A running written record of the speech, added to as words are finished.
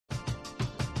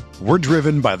We're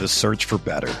driven by the search for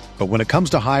better. But when it comes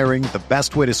to hiring, the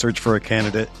best way to search for a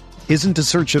candidate isn't to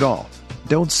search at all.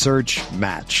 Don't search,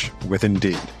 match with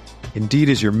Indeed. Indeed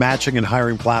is your matching and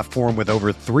hiring platform with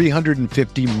over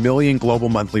 350 million global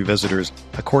monthly visitors,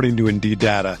 according to Indeed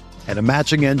data, and a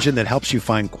matching engine that helps you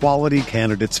find quality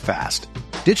candidates fast.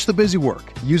 Ditch the busy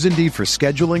work. Use Indeed for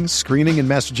scheduling, screening, and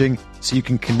messaging so you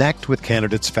can connect with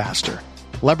candidates faster.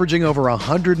 Leveraging over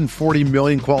 140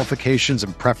 million qualifications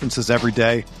and preferences every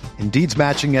day, Indeed's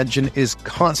matching engine is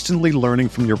constantly learning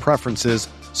from your preferences,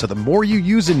 so the more you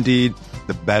use Indeed,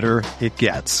 the better it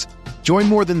gets. Join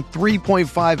more than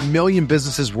 3.5 million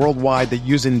businesses worldwide that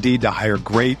use Indeed to hire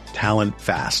great talent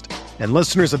fast. And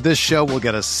listeners of this show will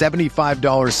get a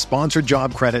 $75 sponsored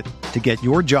job credit to get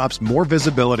your jobs more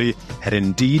visibility at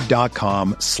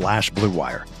Indeed.com/Blue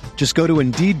Wire. Just go to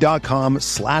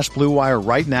Indeed.com/Blue Wire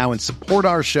right now and support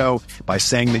our show by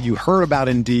saying that you heard about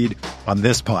Indeed on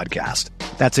this podcast.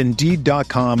 That's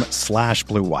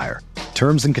Indeed.com/Blue Wire.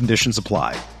 Terms and conditions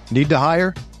apply. Need to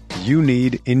hire? You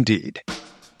need Indeed.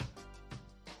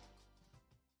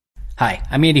 Hi,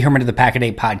 I'm Andy Herman of the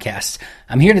Pack-A-Day Podcast.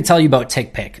 I'm here to tell you about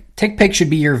TickPick. TickPick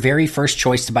should be your very first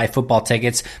choice to buy football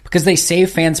tickets because they save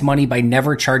fans money by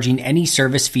never charging any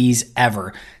service fees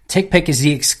ever. TickPick is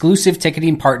the exclusive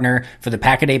ticketing partner for the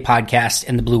Pack-A-Day Podcast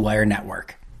and the Blue Wire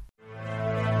Network.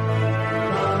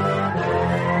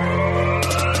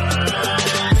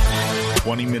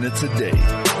 "20 minutes a day,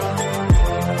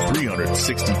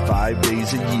 365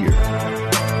 days a year.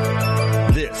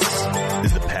 This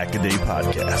is the Pack-A-Day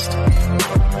Podcast.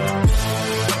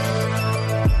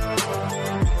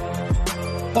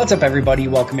 What's up, everybody?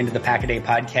 Welcome into the Pack-A-Day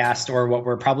Podcast, or what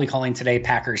we're probably calling today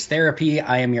Packers Therapy.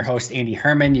 I am your host, Andy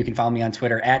Herman. You can follow me on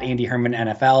Twitter at Andy Herman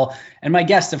NFL. And my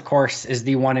guest, of course, is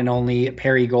the one and only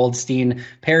Perri Goldstein.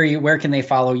 Perri, where can they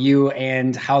follow you,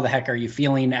 and how the heck are you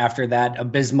feeling after that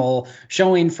abysmal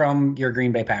showing from your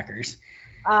Green Bay Packers?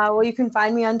 Well, you can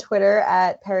find me on Twitter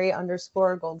at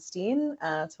Perri_Goldstein.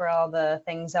 That's where all the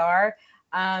things are.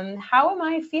 How am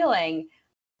I feeling?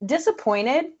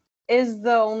 Disappointed is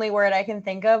the only word I can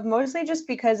think of, mostly just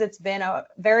because it's been a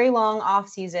very long off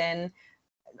season.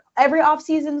 Every off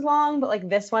season's long, but like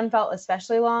this one felt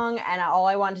especially long. And all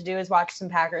I wanted to do is watch some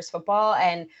Packers football,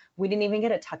 and we didn't even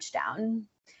get a touchdown.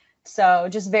 So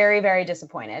just very, very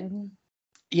disappointed.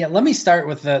 Yeah, let me start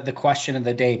with the question of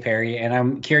the day, Perri, and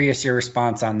I'm curious your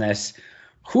response on this.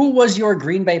 Who was your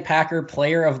Green Bay Packer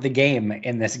player of the game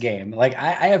in this game? Like,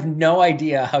 I have no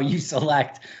idea how you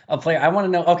select a player. I want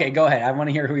to know. Okay, go ahead. I want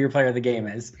to hear who your player of the game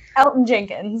is. Elton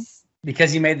Jenkins.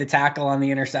 Because you made the tackle on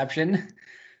the interception?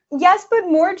 Yes, but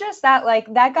more just that,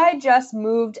 like, that guy just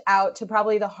moved out to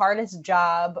probably the hardest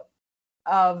job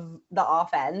of the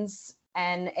offense.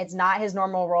 And it's not his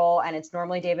normal role, and it's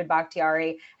normally David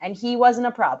Bakhtiari, and he wasn't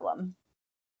a problem.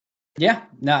 Yeah,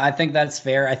 no, I think that's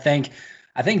fair. I think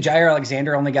Jair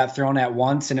Alexander only got thrown at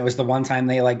once, and it was the one time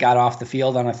they got off the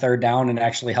field on a third down and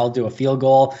actually held to a field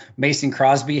goal. Mason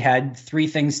Crosby had three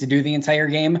things to do the entire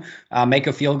game: make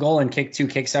a field goal and kick two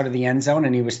kicks out of the end zone,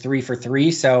 and he was 3 for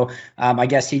 3. So I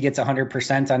guess he gets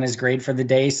 100% on his grade for the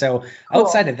day. So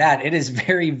outside of that, it is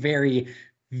very, very,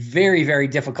 very, very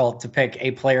difficult to pick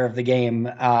a player of the game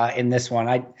in this one.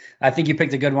 I think you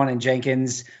picked a good one in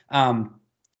Jenkins.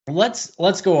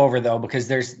 Let's go over though, because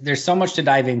there's so much to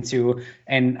dive into,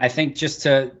 and I think just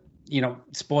to,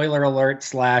 spoiler alert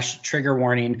 / trigger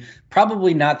warning,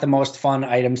 probably not the most fun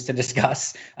items to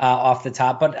discuss off the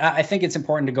top, but I think it's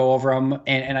important to go over them.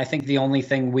 And I think the only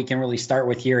thing we can really start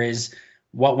with here is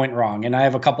what went wrong. And I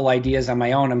have a couple ideas on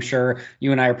my own. I'm sure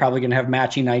you and I are probably going to have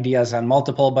matching ideas on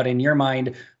multiple, but in your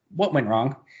mind, what went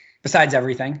wrong besides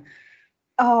everything?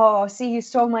 Oh, see, you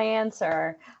stole my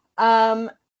answer.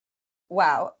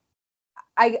 Wow.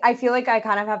 I feel like I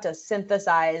kind of have to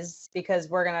synthesize, because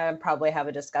we're going to probably have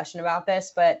a discussion about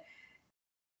this, but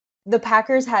the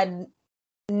Packers had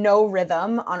no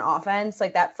rhythm on offense.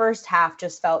 Like, that first half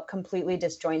just felt completely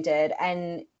disjointed,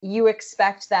 and you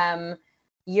expect them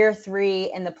year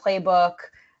 3 in the playbook.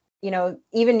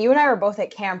 Even you and I were both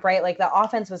at camp, right? Like, the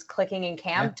offense was clicking in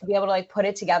camp to be able to put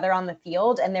it together on the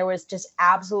field. And there was just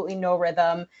absolutely no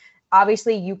rhythm.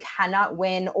 Obviously you cannot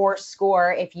win or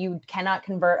score if you cannot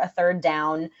convert a third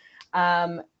down.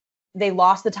 They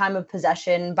lost the time of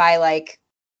possession by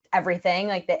everything.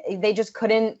 Like, they just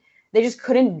couldn't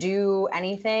do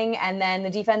anything. And then the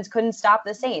defense couldn't stop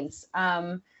the Saints.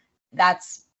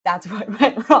 That's what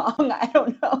went wrong. I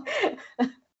don't know.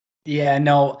 Yeah,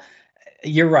 no,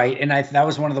 You're right. And that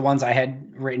was one of the ones I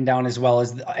had written down as well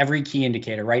as every key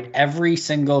indicator, right? Every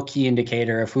single key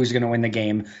indicator of who's going to win the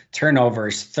game,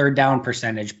 turnovers, third down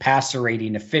percentage, passer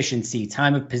rating, efficiency,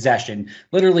 time of possession,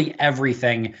 literally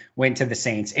everything went to the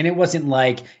Saints. And it wasn't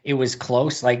like it was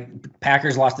close. Like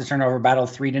Packers lost the turnover battle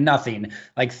 3-0.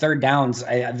 Like third downs,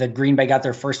 the Green Bay got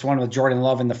their first one with Jordan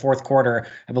Love in the fourth quarter.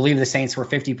 I believe the Saints were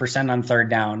 50% on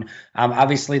third down.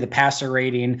 Obviously the passer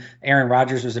rating, Aaron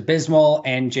Rodgers was abysmal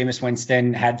and Jameis Winston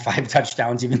had 5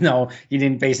 touchdowns, even though he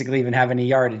didn't basically even have any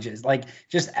yardages. Like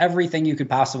just everything you could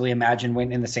possibly imagine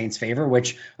went in the Saints' favor,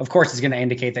 which of course is going to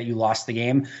indicate that you lost the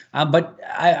game. But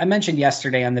I mentioned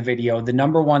yesterday on the video, the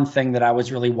number one thing that I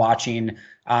was really watching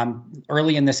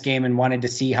early in this game and wanted to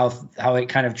see how it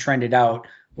kind of trended out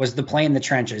was the play in the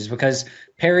trenches. Because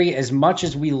Perri, as much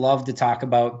as we love to talk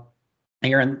about the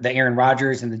Aaron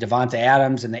Rodgers and the Devonta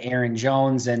Adams and the Aaron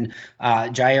Jones and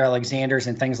Jair Alexanders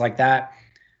and things like that,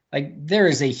 like there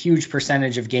is a huge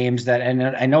percentage of games that, and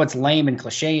I know it's lame and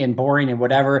cliche and boring and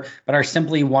whatever, but are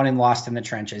simply won and lost in the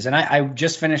trenches. And I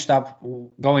just finished up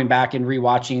going back and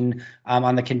rewatching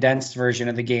on the condensed version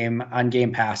of the game on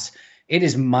Game Pass. It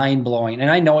is mind blowing. And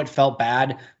I know it felt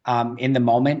bad in the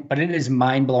moment, but it is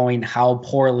mind blowing how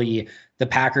poorly the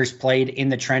Packers played in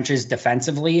the trenches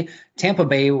defensively. Tampa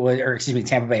Bay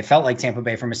felt like Tampa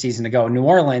Bay from a season ago. New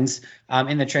Orleans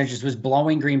in the trenches was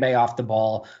blowing Green Bay off the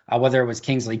ball, whether it was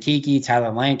Kingsley Keke,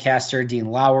 Tyler Lancaster, Dean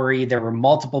Lowry. There were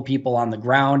multiple people on the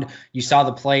ground. You saw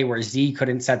the play where Z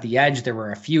couldn't set the edge. There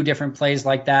were a few different plays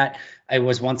like that. It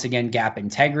was once again gap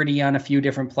integrity on a few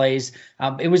different plays.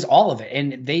 It was all of it.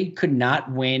 And they could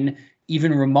not win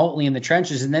even remotely in the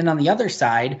trenches. And then on the other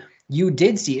side, you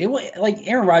did see it, like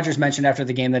Aaron Rodgers mentioned after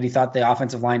the game that he thought the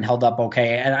offensive line held up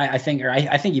okay. And I think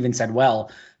even said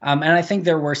well. And I think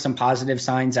there were some positive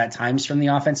signs at times from the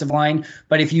offensive line.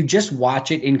 But if you just watch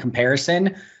it in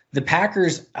comparison, the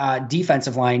Packers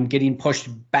defensive line getting pushed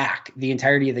back the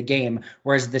entirety of the game,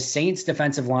 whereas the Saints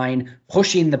defensive line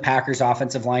pushing the Packers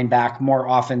offensive line back more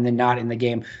often than not in the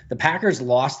game. The Packers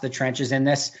lost the trenches in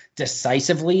this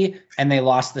decisively, and they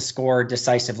lost the score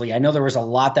decisively. I know there was a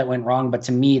lot that went wrong, but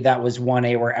to me, that was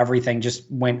 1A where everything just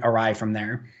went awry from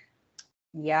there.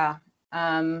 Yeah.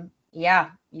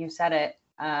 You said it.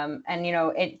 And,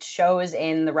 it shows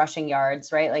in the rushing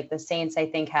yards, right? Like the Saints, I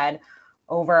think, had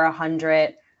over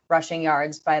 100 rushing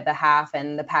yards by the half,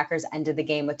 and the Packers ended the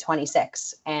game with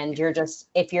 26. And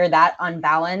if you're that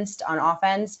unbalanced on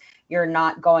offense, you're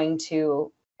not going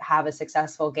to have a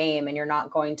successful game, and you're not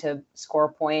going to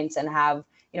score points and have,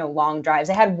 long drives.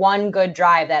 They had one good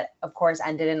drive that of course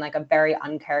ended in like a very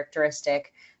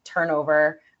uncharacteristic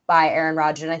turnover by Aaron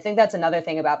Rodgers. And I think that's another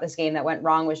thing about this game that went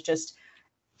wrong, was just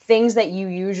things that you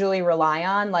usually rely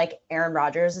on, like Aaron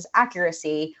Rodgers'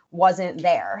 accuracy wasn't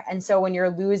there. And so when you're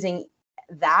losing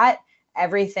that,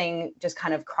 everything just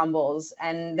kind of crumbles.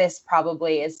 And this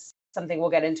probably is something we'll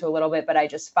get into a little bit, but I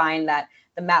just find that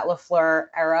the Matt LaFleur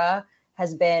era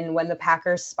has been, when the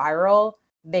Packers spiral,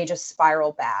 they just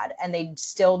spiral bad, and they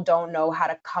still don't know how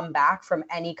to come back from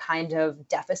any kind of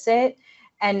deficit.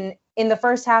 And in the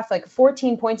first half, like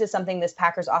 14 points is something this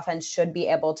Packers offense should be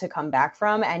able to come back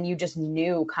from. And you just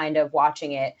knew, kind of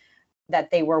watching it, that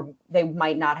they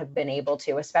might not have been able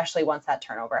to, especially once that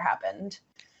turnover happened.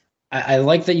 I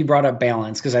like that you brought up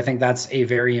balance, because I think that's a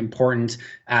very important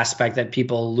aspect that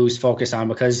people lose focus on,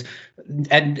 because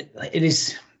it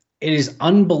is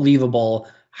unbelievable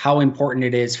how important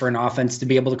it is for an offense to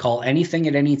be able to call anything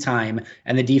at any time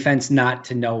and the defense not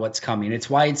to know what's coming. It's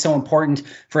why it's so important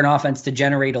for an offense to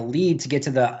generate a lead, to get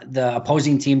to the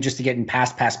opposing team, just to get in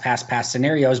pass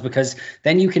scenarios, because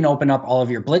then you can open up all of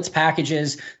your blitz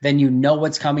packages. Then you know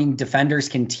what's coming. Defenders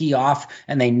can tee off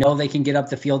and they know they can get up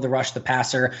the field to rush the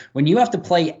passer. When you have to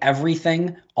play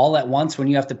everything all at once, when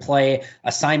you have to play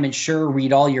assignment sure,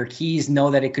 read all your keys, know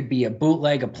that it could be a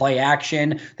bootleg, a play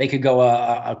action, they could go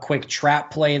a quick trap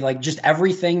play, like just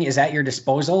everything is at your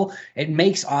disposal. It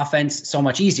makes offense so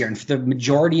much easier. And for the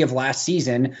majority of last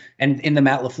season and in the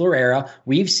Matt LaFleur era,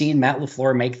 we've seen Matt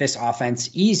LaFleur make this offense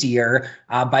easier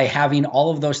by having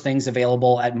all of those things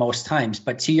available at most times.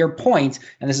 But to your point,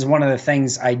 and this is one of the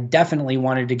things I definitely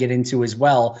wanted to get into as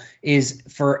well, is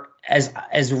for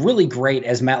as really great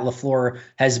as Matt LaFleur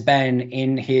has been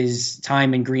in his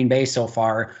time in Green Bay so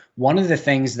far, one of the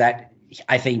things that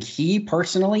I think he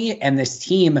personally and this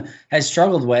team has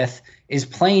struggled with is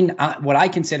playing what I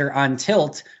consider on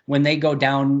tilt when they go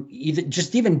down,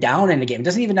 even down in a game. It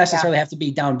doesn't even necessarily have to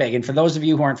be down big. And for those of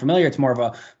you who aren't familiar, it's more of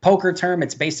a poker term.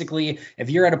 It's basically if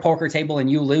you're at a poker table and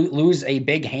you lose a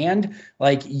big hand,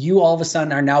 like you all of a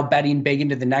sudden are now betting big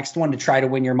into the next one to try to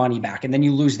win your money back. And then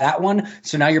you lose that one.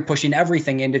 So now you're pushing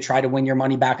everything in to try to win your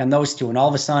money back on those two. And all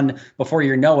of a sudden, before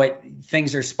you know it,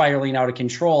 things are spiraling out of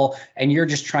control and you're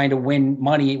just trying to win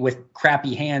money with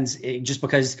crappy hands just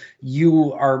because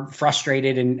you are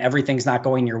frustrated and everything's not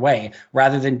going your way,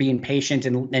 rather than being patient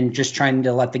and just trying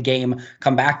to let the game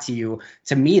come back to you.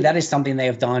 To me, that is something they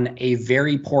have done a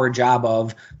very poor job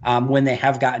of when they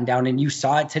have gotten down. And you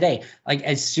saw it today. Like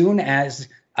as soon as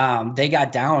they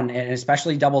got down, and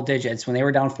especially double digits, when they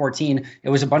were down 14, it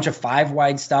was a bunch of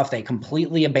 5-wide stuff. They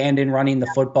completely abandoned running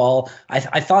the football. I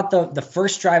thought the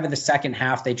first drive of the second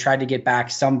half, they tried to get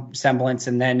back some semblance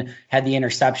and then had the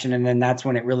interception. And then that's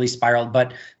when it really spiraled.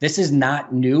 But this is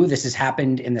not new. This has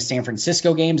happened in the San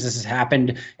Francisco games. This has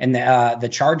happened in the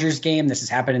Chargers game. This has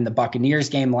happened in the Buccaneers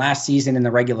game last season in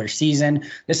the regular season.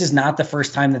 This is not the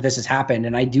first time that this has happened.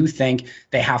 And I do think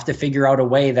they have to figure out a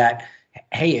way that,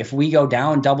 hey, if we go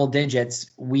down double digits,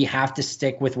 we have to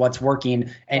stick with what's working.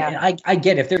 And I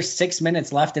get if there's 6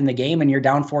 minutes left in the game and you're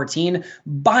down 14,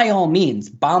 by all means,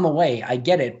 bomb away. I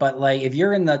get it. But like if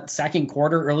you're in the second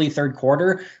quarter, early third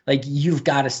quarter, like you've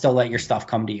got to still let your stuff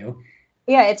come to you.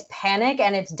 Yeah, it's panic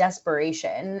and it's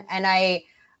desperation. And I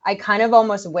kind of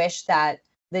almost wish that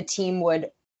the team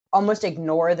would almost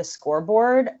ignore the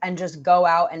scoreboard and just go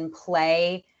out and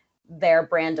play their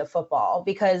brand of football,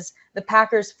 because the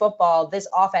Packers football, this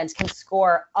offense can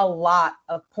score a lot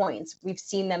of points. We've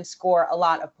seen them score a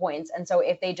lot of points. And so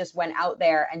if they just went out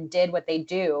there and did what they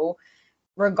do,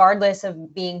 regardless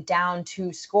of being down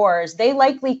 2 scores, they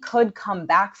likely could come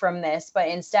back from this. But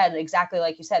instead, exactly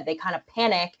like you said, they kind of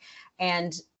panic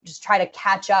and just try to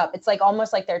catch up. It's like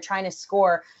almost like they're trying to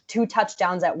score 2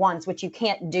 touchdowns at once, which you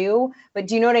can't do. But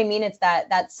do you know what I mean? It's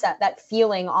that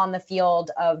feeling on the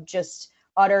field of just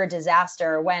utter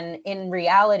disaster, when in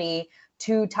reality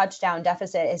 2 touchdown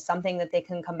deficit is something that they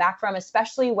can come back from,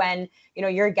 especially when, you know,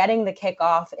 you're getting the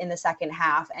kickoff in the second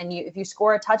half. And if you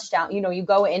score a touchdown, you know, you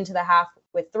go into the half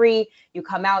with 3, you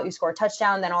come out, you score a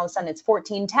touchdown, then all of a sudden it's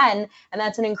 14-10, and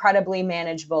that's an incredibly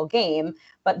manageable game.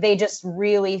 But they just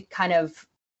really kind of,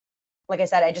 like I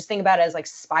said, I just think about it as like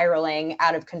spiraling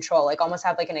out of control, like almost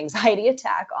have like an anxiety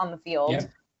attack on the field. Yeah.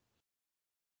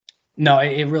 No,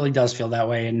 it really does feel that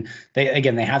way. And they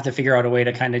have to figure out a way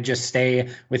to kind of just stay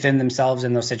within themselves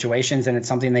in those situations. And it's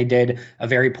something they did a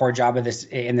very poor job of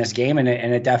in this game. And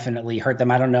it definitely hurt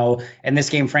them. I don't know in this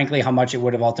game, frankly, how much it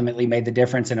would have ultimately made the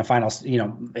difference in a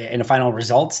final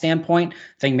result standpoint.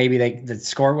 I think maybe the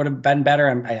score would have been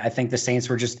better. I think the Saints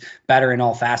were just better in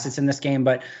all facets in this game.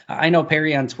 But I know,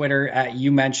 Perri, on Twitter,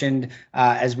 you mentioned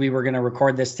as we were going to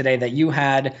record this today that you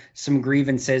had some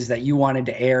grievances that you wanted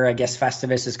to air. I guess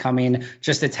Festivus is coming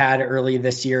just a tad early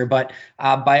this year, but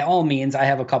by all means, I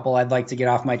have a couple I'd like to get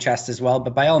off my chest as well,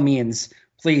 but by all means,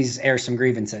 please air some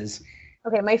grievances.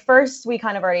 Okay, my first, we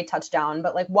kind of already touched on,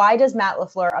 but like, why does Matt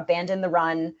LaFleur abandon the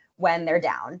run when they're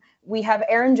down? We have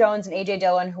Aaron Jones and AJ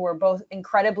Dillon, who are both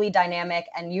incredibly dynamic,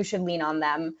 and you should lean on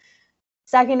them.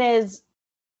 Second is,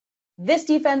 this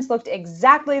defense looked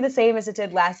exactly the same as it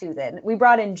did last season. We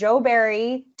brought in Joe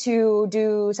Barry to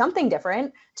do something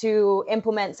different, to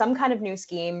implement some kind of new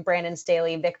scheme, Brandon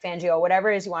Staley, Vic Fangio,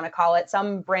 whatever it is you want to call it,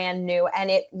 some brand new,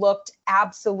 and it looked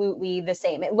absolutely the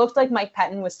same. It looked like Mike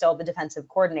Pettin was still the defensive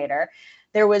coordinator.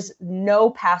 There was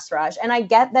no pass rush. And I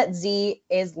get that Z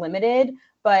is limited,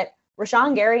 but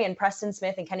Rashawn Gary and Preston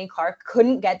Smith and Kenny Clark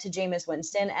couldn't get to Jameis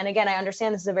Winston. And again, I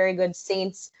understand this is a very good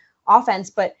Saints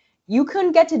offense, but you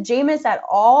couldn't get to Jameis at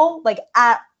all, like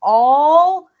at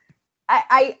all.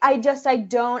 I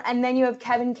don't. And then you have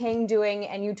Kevin King doing,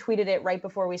 and you tweeted it right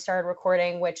before we started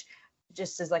recording, which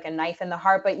just is like a knife in the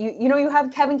heart. But you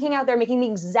have Kevin King out there making the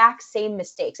exact same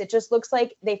mistakes. It just looks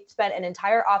like they've spent an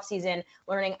entire offseason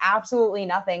learning absolutely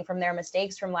nothing from their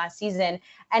mistakes from last season.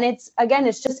 And it's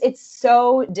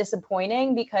so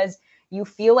disappointing, because you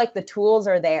feel like the tools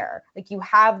are there. Like, you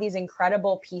have these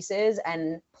incredible pieces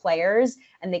and players,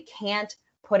 and they can't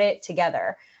put it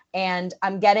together. And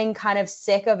I'm getting kind of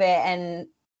sick of it. And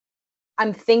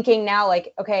I'm thinking now,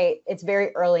 like, okay, it's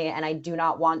very early and I do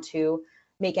not want to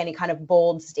make any kind of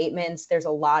bold statements. There's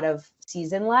a lot of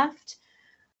season left.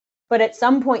 But at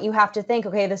some point you have to think,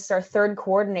 okay, this is our third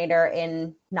coordinator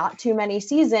in not too many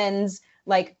seasons.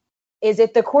 Like, is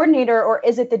it the coordinator or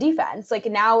is it the defense? Like,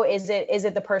 now is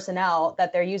it the personnel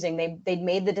that they're using? They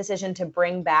made the decision to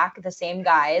bring back the same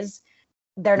guys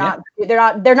they're not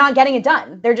getting it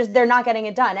done. They're not getting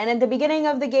it done. And at the beginning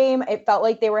of the game, it felt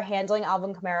like they were handling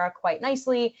Alvin Kamara quite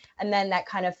nicely. And then that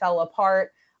kind of fell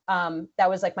apart. That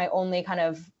was like my only kind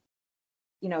of,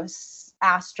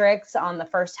 asterisk on the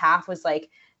first half was like,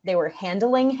 they were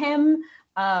handling him.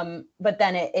 But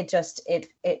then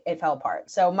it fell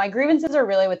apart. So my grievances are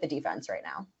really with the defense right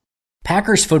now.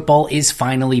 Packers football is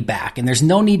finally back, and there's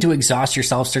no need to exhaust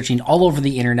yourself searching all over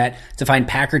the internet to find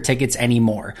Packer tickets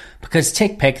anymore. Because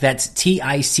TickPick, that's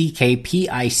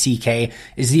TickPick,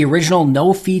 is the original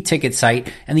no-fee ticket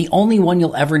site, and the only one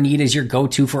you'll ever need as your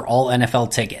go-to for all NFL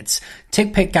tickets.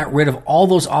 TickPick got rid of all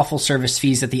those awful service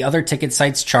fees that the other ticket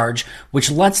sites charge,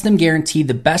 which lets them guarantee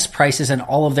the best prices on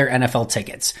all of their NFL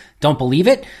tickets. Don't believe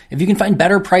it? If you can find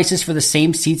better prices for the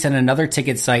same seats on another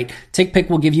ticket site, TickPick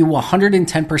will give you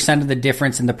 110% of the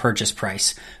difference in the purchase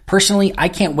price. Personally, I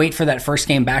can't wait for that first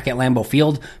game back at Lambeau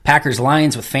Field,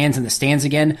 Packers-Lions with fans in the stands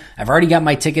again. I've already got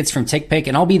my tickets from TickPick,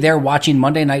 and I'll be there watching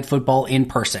Monday Night Football in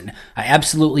person. I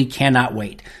absolutely cannot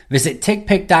wait. Visit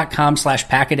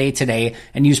tickpick.com/Packaday today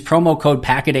and use promo code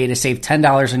Packaday to save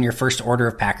 $10 on your first order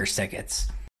of Packers tickets.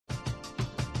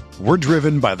 We're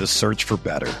driven by the search for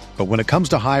better. But when it comes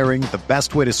to hiring, the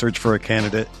best way to search for a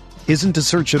candidate isn't to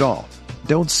search at all.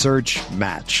 Don't search,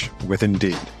 match with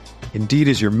Indeed. Indeed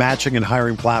is your matching and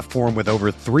hiring platform with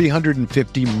over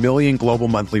 350 million global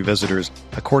monthly visitors,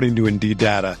 according to Indeed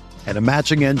data, and a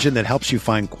matching engine that helps you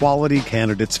find quality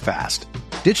candidates fast.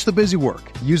 Ditch the busy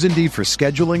work. Use Indeed for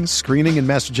scheduling, screening, and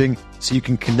messaging so you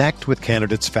can connect with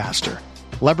candidates faster.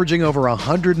 Leveraging over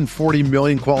 140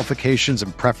 million qualifications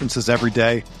and preferences every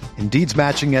day, Indeed's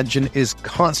matching engine is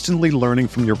constantly learning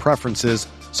from your preferences,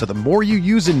 so the more you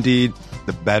use Indeed,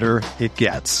 the better it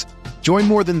gets. Join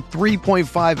more than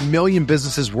 3.5 million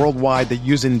businesses worldwide that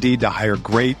use Indeed to hire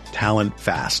great talent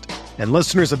fast. And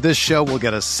listeners of this show will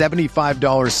get a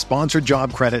 $75 sponsored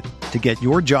job credit to get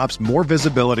your jobs more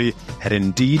visibility at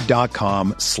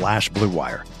Indeed.com/Blue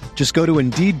Wire. Just go to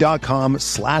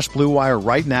Indeed.com/Blue Wire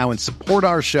right now and support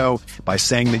our show by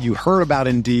saying that you heard about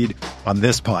Indeed on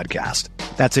this podcast.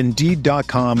 That's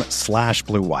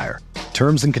Indeed.com/Blue Wire.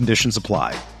 Terms and conditions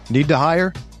apply. Need to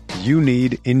hire? You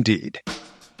need Indeed.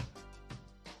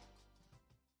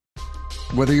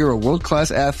 Whether you're a world-class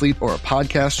athlete or a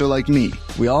podcaster like me,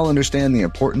 we all understand the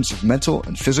importance of mental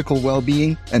and physical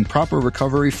well-being and proper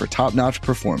recovery for top-notch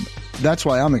performance. That's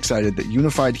why I'm excited that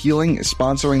Unified Healing is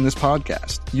sponsoring this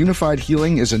podcast. Unified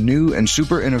Healing is a new and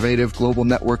super innovative global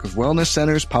network of wellness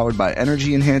centers powered by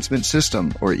Energy Enhancement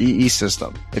System, or EE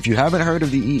System. If you haven't heard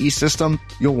of the EE System,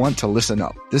 you'll want to listen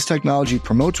up. This technology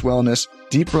promotes wellness,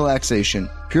 deep relaxation,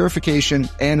 purification,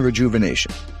 and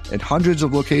rejuvenation. At hundreds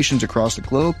of locations across the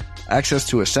globe, access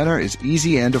to a center is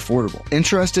easy and affordable.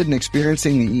 Interested in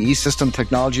experiencing the EE System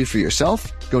technology for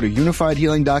yourself? Go to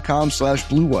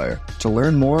unifiedhealing.com/Blue Wire to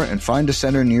learn more and find a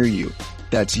center near you.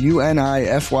 That's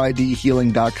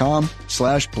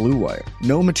UNIFYDhealing.com/Blue Wire.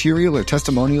 No material or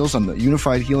testimonials on the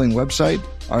Unified Healing website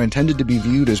are intended to be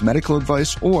viewed as medical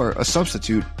advice or a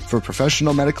substitute for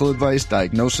professional medical advice,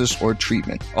 diagnosis, or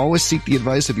treatment. Always seek the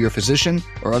advice of your physician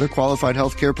or other qualified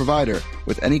healthcare provider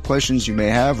with any questions you may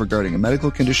have regarding a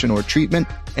medical condition or treatment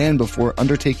and before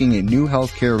undertaking a new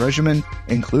healthcare regimen,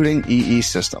 including EE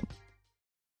System.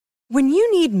 When you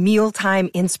need mealtime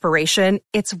inspiration,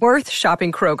 it's worth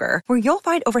shopping Kroger, where you'll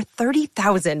find over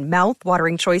 30,000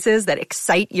 mouth-watering choices that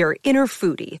excite your inner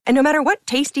foodie. And no matter what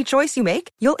tasty choice you make,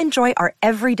 you'll enjoy our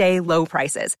everyday low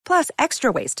prices, plus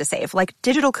extra ways to save, like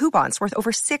digital coupons worth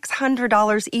over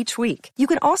 $600 each week. You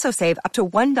can also save up to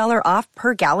 $1 off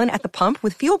per gallon at the pump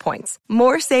with fuel points.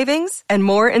 More savings and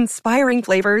more inspiring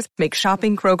flavors make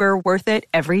shopping Kroger worth it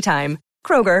every time.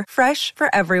 Kroger, fresh for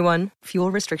everyone.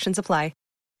 Fuel restrictions apply.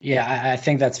 Yeah, I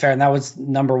think that's fair. And that was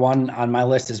number one on my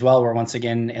list as well. We're once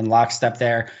again in lockstep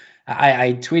there.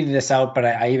 I tweeted this out, but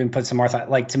I even put some more thought.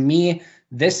 Like, to me,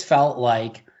 this felt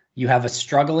like you have a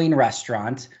struggling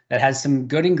restaurant that has some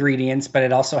good ingredients, but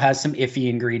it also has some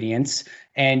iffy ingredients.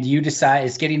 And you decide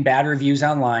it's getting bad reviews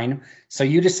online. So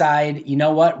you decide, you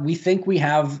know what, we think we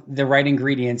have the right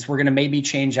ingredients. We're going to maybe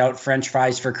change out French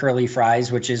fries for curly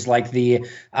fries, which is like the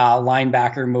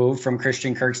linebacker move from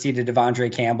Christian Kirksey to Devondre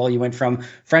Campbell. You went from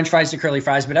French fries to curly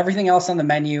fries, but everything else on the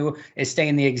menu is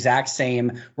staying the exact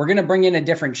same. We're going to bring in a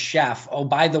different chef. Oh,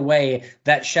 by the way,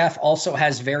 that chef also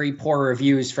has very poor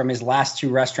reviews from his last two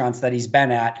restaurants that he's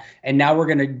been at. And now we're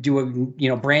going to do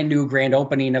a brand new grand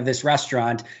opening of this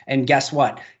restaurant. And guess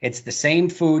what? It's the same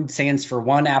food, stands for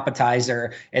one appetizer.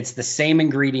 It's the same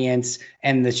ingredients,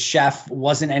 and the chef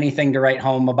wasn't anything to write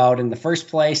home about in the first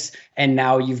place. And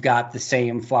now you've got the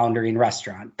same floundering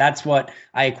restaurant. That's what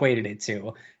I equated it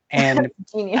to. And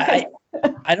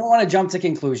I don't want to jump to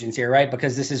conclusions here, right?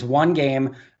 Because this is one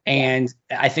game, and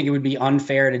I think it would be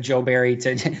unfair to Joe Barry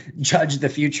to judge the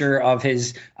future of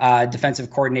his defensive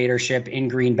coordinatorship in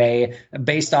Green Bay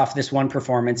based off this one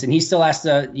performance. And he still has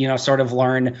to, sort of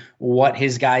learn what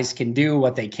his guys can do,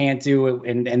 what they can't do,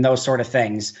 and those sort of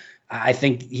things. I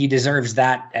think he deserves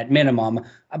that at minimum,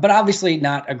 but obviously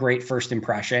not a great first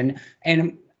impression.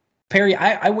 And Perry,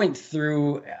 I went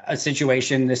through a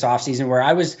situation this offseason where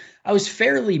I was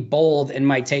fairly bold in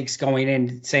my takes going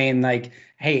in, saying like,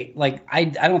 hey, like I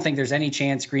don't think there's any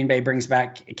chance Green Bay brings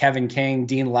back Kevin King,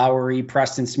 Dean Lowry,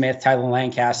 Preston Smith, Tyler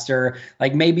Lancaster.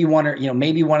 Like maybe one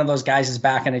of those guys is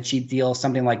back on a cheap deal,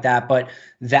 something like that. But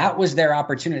that was their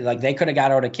opportunity. Like they could have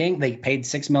got out of King. They paid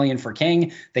 $6 million for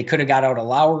King. They could have got out of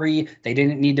Lowry. They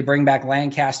didn't need to bring back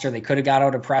Lancaster. They could have got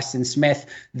out of Preston Smith.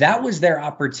 That was their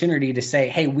opportunity to say,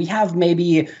 hey, we have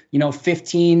maybe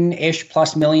 15-ish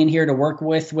plus million here to work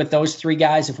with those three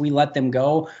guys. If we let them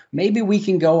go, maybe we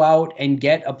can go out and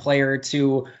get a player or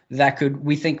two that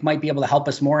we think might be able to help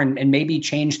us more and maybe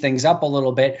change things up a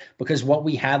little bit, because what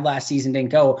we had last season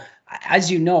didn't go.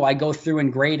 As you know, I go through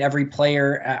and grade every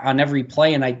player on every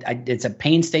play, and it's a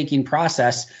painstaking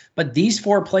process. But these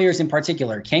four players in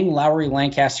particular, King, Lowry,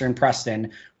 Lancaster, and Preston,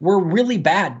 were really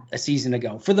bad a season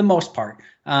ago for the most part.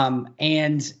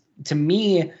 And to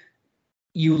me,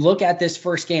 you look at this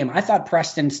first game, I thought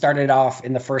Preston started off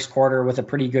in the first quarter with a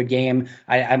pretty good game.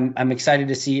 I'm excited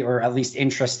to see, or at least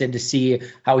interested to see,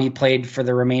 how he played for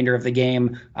the remainder of the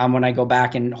game when I go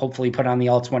back and hopefully put on the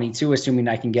All-22, assuming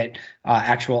I can get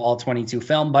actual All-22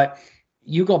 film. But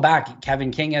you go back,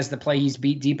 Kevin King has the play he's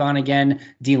beat deep on again.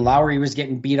 Dean Lowry was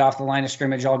getting beat off the line of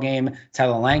scrimmage all game.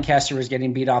 Tyler Lancaster was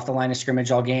getting beat off the line of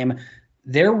scrimmage all game.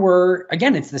 There were,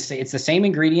 again, it's the same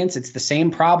ingredients. It's the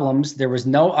same problems. There was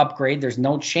no upgrade. There's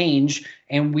no change.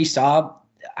 And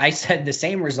I said the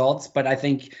same results, but I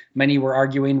think many were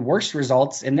arguing worse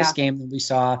results in this game than we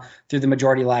saw through the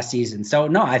majority of last season. So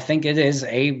no, I think it is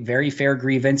a very fair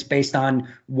grievance based on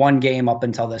one game up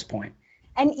until this point.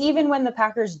 And even when the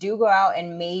Packers do go out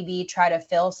and maybe try to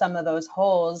fill some of those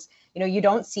holes, you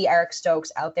don't see Eric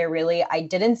Stokes out there really. I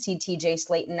didn't see TJ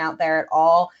Slayton out there at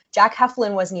all. Jack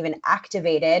Heflin wasn't even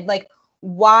activated. Like,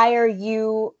 why are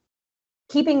you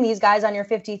keeping these guys on your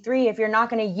 53 if you're not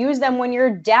going to use them when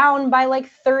you're down by like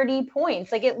 30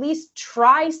 points? Like, at least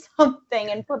try something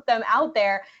and put them out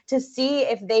there to see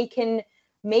if they can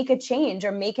make a change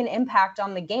or make an impact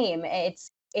on the game.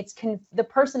 The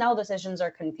personnel decisions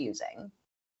are confusing.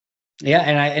 Yeah,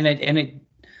 and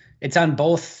it's on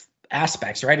both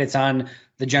aspects, right? It's on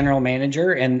the general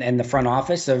manager and the front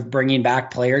office of bringing back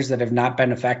players that have not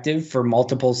been effective for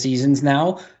multiple seasons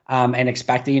now, and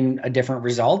expecting a different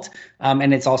result.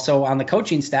 And it's also on the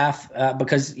coaching staff,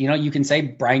 because, you can say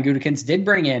Brian Gutekunst did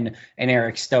bring in an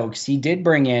Eric Stokes. He did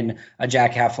bring in a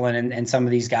Jack Heflin and some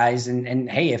of these guys. And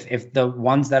hey, if the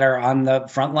ones that are on the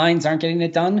front lines aren't getting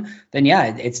it done, then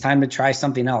yeah, it's time to try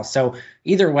something else. So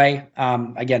either way,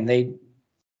 again, they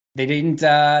didn't,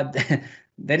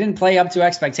 they didn't play up to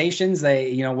expectations.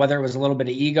 They, whether it was a little bit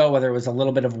of ego, whether it was a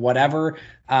little bit of whatever,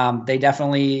 they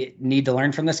definitely need to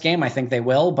learn from this game. I think they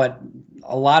will, but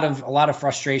a lot of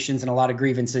frustrations and a lot of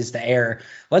grievances to air.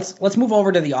 Let's move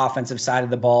over to the offensive side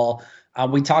of the ball.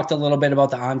 We talked a little bit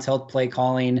about the on-tilt play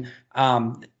calling.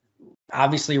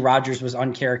 Obviously, Rodgers was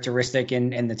uncharacteristic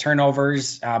in the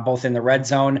turnovers, both in the red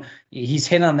zone. He's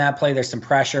hit on that play. There's some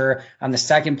pressure on the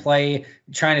second play,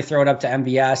 trying to throw it up to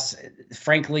MVS.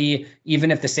 Frankly,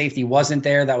 even if the safety wasn't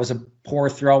there, that was a poor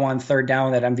throw on third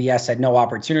down that MVS had no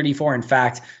opportunity for. In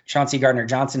fact, Chauncey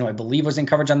Gardner-Johnson, who I believe was in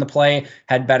coverage on the play,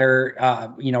 had better,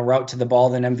 route to the ball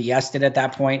than MVS did at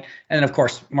that point. And then, of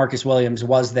course, Marcus Williams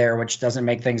was there, which doesn't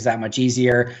make things that much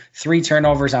easier. 3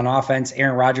 turnovers on offense.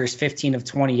 Aaron Rodgers, 15 of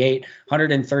 28,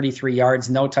 133 yards,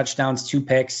 no touchdowns, 2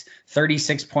 picks,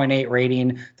 36.8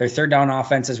 rating. Their third down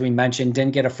offense, as we mentioned,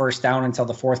 didn't get a first down until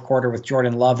the fourth quarter with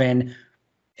Jordan Love in.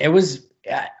 It was,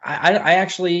 I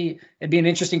actually, it'd be an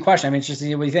interesting question. I'm interested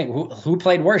in what you think. Who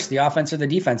played worse, the offense or the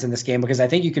defense in this game? Because I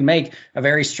think you can make a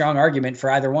very strong argument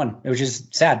for either one. It was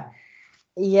just sad.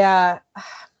 Yeah.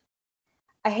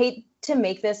 I hate to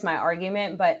make this my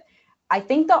argument, but I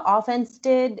think the offense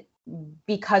did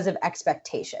because of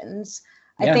expectations.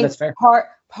 I think that's fair.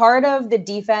 Part of the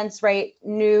defense, right?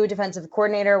 New defensive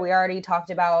coordinator. We already talked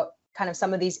about kind of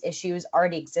some of these issues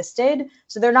already existed.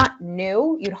 So they're not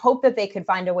new. You'd hope that they could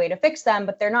find a way to fix them,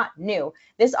 but they're not new.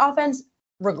 This offense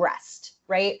regressed,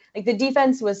 right? Like the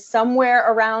defense was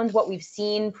somewhere around what we've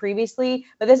seen previously,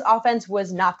 but this offense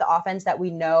was not the offense that we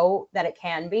know that it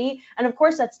can be. And of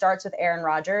course that starts with Aaron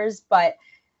Rodgers, but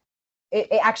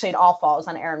it all falls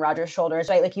on Aaron Rodgers' shoulders,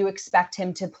 right? Like, you expect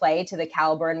him to play to the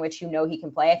caliber in which he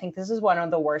can play. I think this is one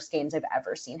of the worst games I've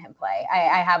ever seen him play.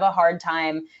 I have a hard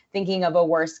time thinking of a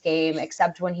worse game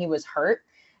except when he was hurt.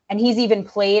 And he's even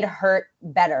played hurt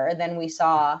better than we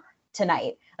saw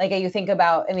tonight. Like, you think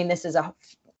about, I mean, this is a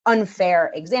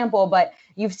unfair example, but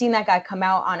you've seen that guy come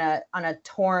out on a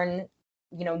torn,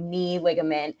 knee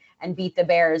ligament and beat the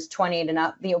Bears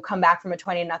 20-0, come back from a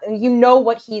 20-0.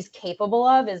 What he's capable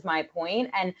of is my point.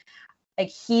 And like,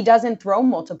 he doesn't throw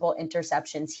multiple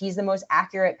interceptions. He's the most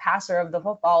accurate passer of the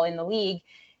football in the league.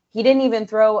 He didn't even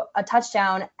throw a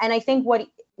touchdown. And I think what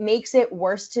makes it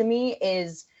worse to me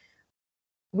is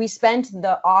we spent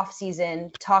the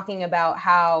offseason talking about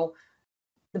how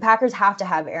the Packers have to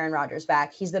have Aaron Rodgers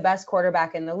back. He's the best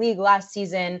quarterback in the league last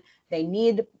season. They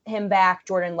need him back.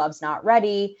 Jordan Love's not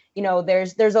ready. There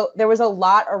was a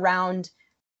lot around.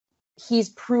 He's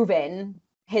proven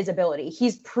his ability.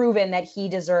 He's proven that he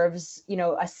deserves,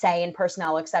 a say in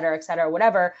personnel, et cetera,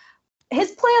 whatever.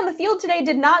 His play on the field today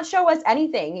did not show us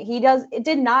anything. It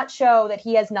did not show that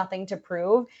he has nothing to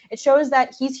prove. It shows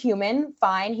that he's human,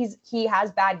 fine. He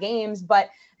has bad games, but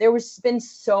there was been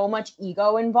so much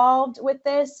ego involved with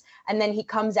this. And then he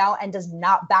comes out and does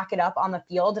not back it up on the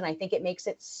field. And I think it makes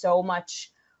it so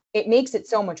much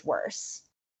worse.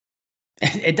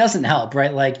 It doesn't help,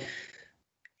 right? Like,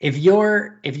 if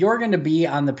you're going to be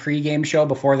on the pregame show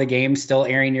before the game, still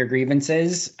airing your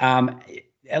grievances,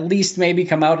 at least maybe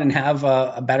come out and have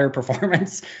a better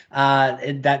performance.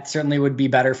 That certainly would be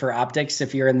better for optics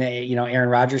if you're in the, Aaron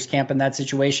Rodgers camp in that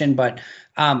situation. But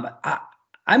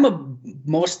I'm a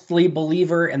mostly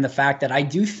believer in the fact that I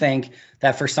do think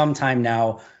that for some time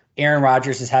now, Aaron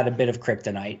Rodgers has had a bit of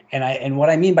kryptonite. And what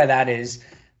I mean by that is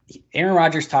Aaron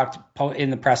Rodgers talked in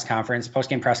the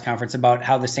postgame press conference, about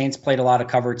how the Saints played a lot of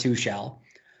cover 2 shell.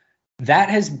 That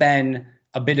has been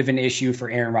a bit of an issue for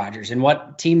Aaron Rodgers, and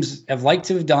what teams have liked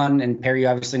to have done, and Perry, you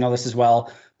obviously know this as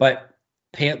well, but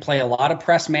play a lot of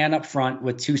press man up front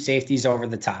with 2 safeties over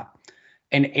the top.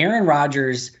 And Aaron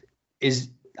Rodgers is,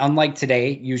 unlike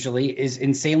today, usually is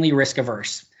insanely risk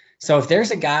averse. So if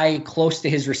there's a guy close to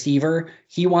his receiver,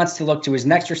 he wants to look to his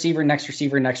next receiver.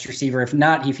 If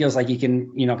not, he feels like he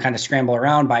can, kind of scramble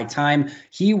around by time.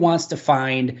 He wants to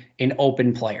find an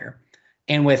open player.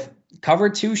 And with cover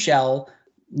 2 shell,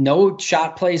 no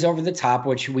shot plays over the top,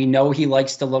 which we know he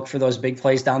likes to look for those big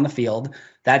plays down the field.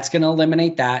 That's going to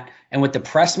eliminate that. And with the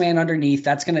press man underneath,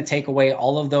 that's going to take away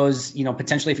all of those,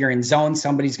 potentially if you're in zone,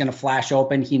 somebody's going to flash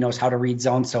open. He knows how to read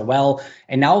zone so well.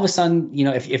 And now all of a sudden,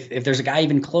 if there's a guy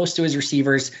even close to his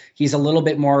receivers, he's a little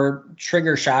bit more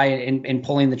trigger shy in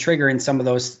pulling the trigger in some of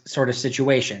those sort of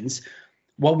situations.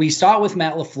 What we saw with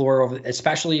Matt LaFleur,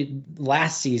 especially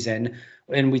last season,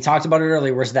 and we talked about it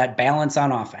earlier, was that balance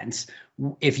on offense.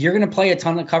 If you're going to play a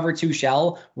ton of cover 2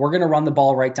 shell, we're going to run the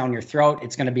ball right down your throat.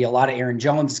 It's going to be a lot of Aaron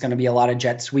Jones. It's going to be a lot of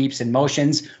jet sweeps and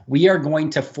motions. We are going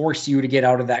to force you to get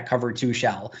out of that cover 2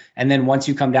 shell. And then once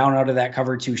you come down out of that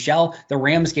cover 2 shell, the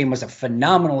Rams game was a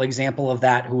phenomenal example of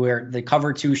that, who were the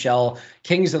cover 2 shell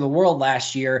kings of the world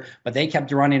last year, but they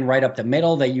kept running right up the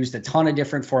middle. They used a ton of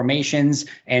different formations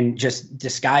and just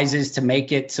disguises to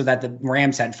make it so that the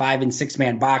Rams had 5- and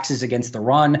 6-man boxes against the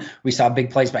run. We saw big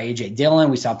plays by A.J.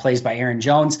 Dillon. We saw plays by Aaron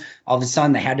Jones. All of a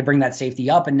sudden, they had to bring that safety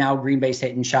up, and now Green Bay's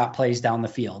hitting shot plays down the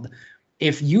field.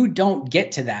 If you don't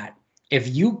get to that,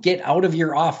 if you get out of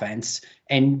your offense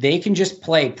and they can just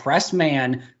play press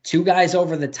man, 2 guys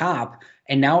over the top,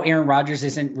 and now Aaron Rodgers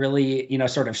isn't really,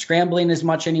 sort of scrambling as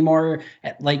much anymore,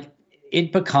 like,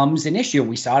 it becomes an issue.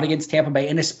 We saw it against Tampa Bay,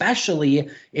 and especially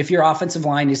if your offensive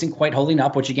line isn't quite holding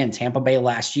up, which again, Tampa Bay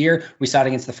last year, we saw it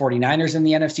against the 49ers in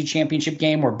the NFC Championship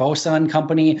game where Bosa and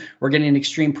company were getting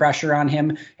extreme pressure on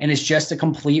him, and it's just a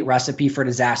complete recipe for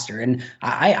disaster. And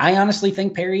I honestly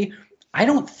think, Perry, I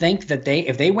don't think that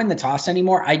if they win the toss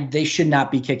anymore, they should not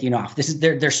be kicking off. This is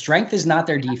their strength is not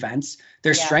their defense.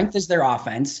 Their strength is their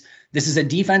offense. This is a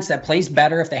defense that plays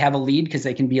better if they have a lead because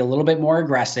they can be a little bit more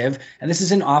aggressive. And this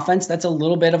is an offense that's a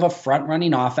little bit of a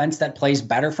front-running offense that plays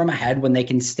better from ahead when they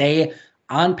can stay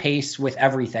on pace with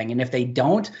everything. And if they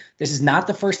don't, this is not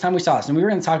the first time we saw this. And we were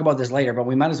going to talk about this later, but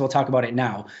we might as well talk about it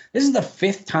now. This is the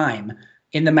 5th time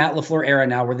in the Matt LaFleur era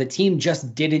now where the team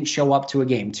just didn't show up to a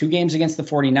game. 2 games against the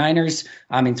 49ers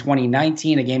in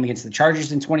 2019, a game against the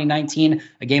Chargers in 2019,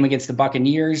 a game against the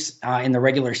Buccaneers in the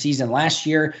regular season last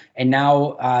year, and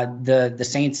now the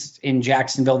Saints in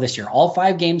Jacksonville this year. All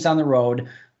 5 games on the road,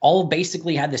 all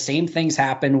basically had the same things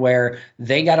happen where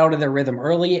they got out of their rhythm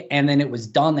early and then it was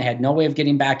done. They had no way of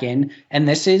getting back in. And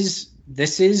this is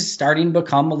this is starting to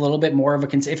become a little bit more of a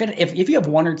if you have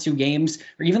one or two games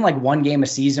or even like one game a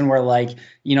season where like,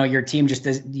 your team just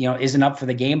isn't up for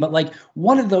the game, but like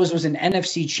one of those was an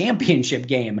NFC championship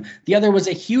game. The other was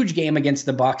a huge game against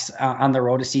the Bucs on the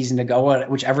road a season ago,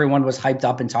 which everyone was hyped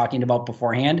up and talking about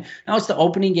beforehand. Now it's the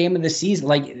opening game of the season.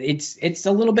 Like it's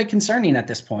a little bit concerning at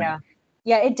this point.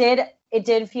 Yeah, it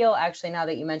did feel, actually, now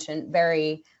that you mentioned,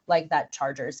 very like that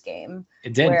Chargers game.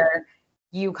 It did. Where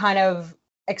you kind of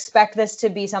expect this to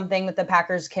be something that the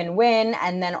Packers can win,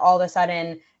 and then all of a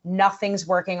sudden nothing's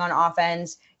working on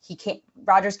offense.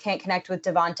 Rodgers can't connect with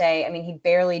Devontae. I mean, he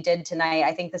barely did tonight.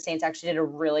 I think the Saints actually did a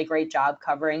really great job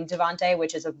covering Devontae,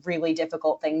 which is a really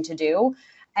difficult thing to do.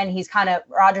 And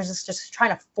Rodgers is just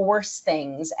trying to force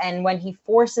things. And when he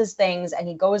forces things and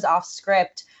he goes off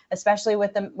script, especially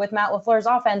with Matt LaFleur's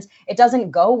offense, it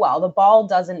doesn't go well. The ball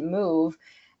doesn't move.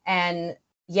 And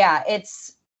yeah,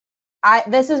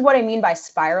 this is what I mean by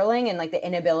spiraling and like the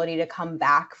inability to come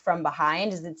back from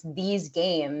behind. Is it's these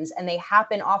games, and they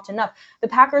happen often enough. The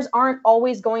Packers aren't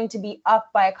always going to be up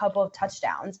by a couple of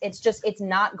touchdowns. It's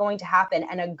not going to happen.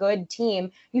 And a good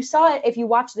team, you saw it if you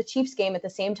watched the Chiefs game at the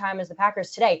same time as the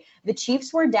Packers today. The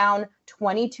Chiefs were down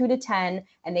 22-10,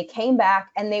 and they came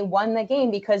back and they won the game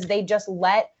because they just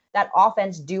let that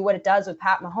offense do what it does with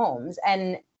Pat Mahomes.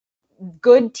 And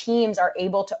good teams are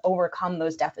able to overcome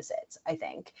those deficits, I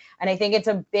think. And I think it's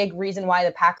a big reason why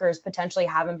the Packers potentially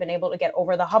haven't been able to get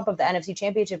over the hump of the NFC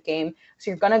Championship game. So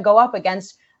you're going to go up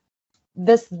against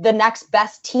the next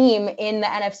best team in the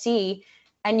NFC,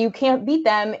 and you can't beat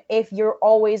them if you're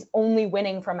always only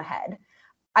winning from ahead.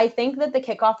 I think that the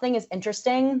kickoff thing is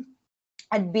interesting.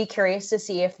 I'd be curious to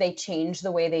see if they change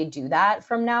the way they do that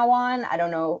from now on. I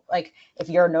don't know, like if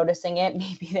you're noticing it,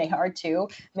 maybe they are too.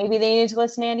 Maybe they need to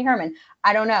listen to Andy Herman.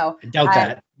 I don't know. I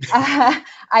doubt that.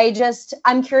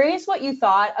 I'm curious what you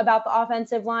thought about the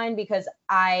offensive line, because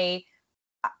I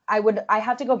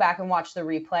have to go back and watch the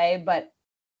replay, but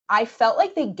I felt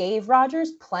like they gave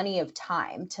Rodgers plenty of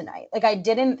time tonight. Like I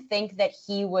didn't think that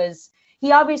he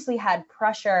obviously had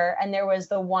pressure and there was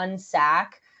the one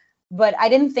sack, but I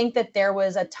didn't think that there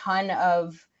was a ton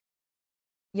of,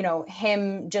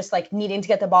 him just like needing to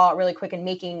get the ball out really quick and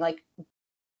making like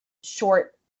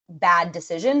short, bad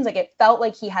decisions. Like it felt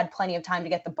like he had plenty of time to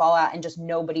get the ball out and just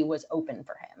nobody was open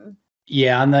for him.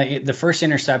 Yeah, on the first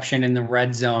interception in the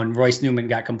red zone, Royce Newman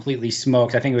got completely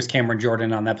smoked. I think it was Cameron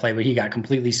Jordan on that play, but he got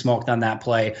completely smoked on that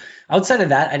play. Outside of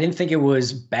that, I didn't think it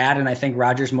was bad, and I think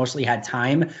Rodgers mostly had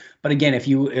time. But again,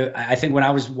 I think when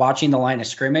I was watching the line of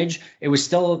scrimmage, it was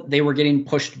still, they were getting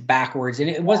pushed backwards, and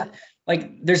it wasn't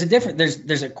like there's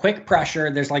a quick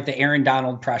pressure. There's like the Aaron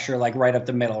Donald pressure, like right up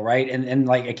the middle, right? And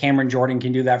like a Cameron Jordan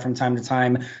can do that from time to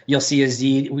time. You'll see a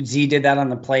Z did that on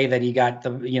the play that he got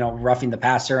the, roughing the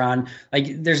passer on.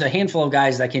 Like there's a handful of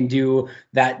guys that can do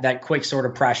that quick sort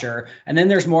of pressure. And then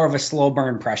there's more of a slow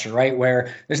burn pressure, right?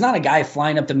 Where there's not a guy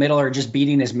flying up the middle or just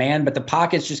beating his man, but the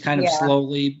pocket's just kind of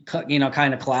slowly,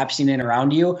 kind of collapsing in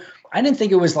around you. I didn't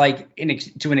think it was like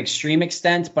to an extreme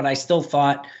extent, but I still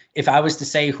thought if I was to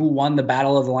say who won the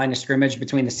battle of the line of scrimmage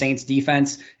between the Saints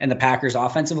defense and the Packers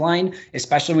offensive line,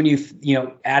 especially when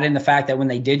you add in the fact that when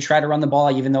they did try to run the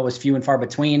ball, even though it was few and far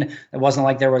between, it wasn't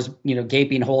like there was,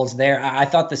 gaping holes there. I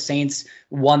thought the Saints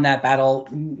won that battle,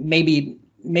 maybe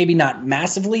not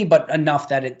massively, but enough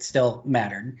that it still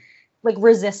mattered. Like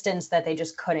resistance that they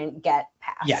just couldn't get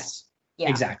past. Yes, yeah.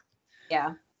 Exactly.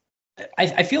 Yeah.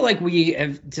 I feel like we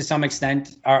have, to some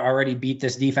extent, are already beat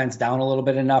this defense down a little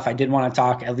bit enough. I did want to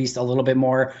talk at least a little bit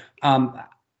more.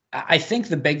 I think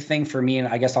the big thing for me, and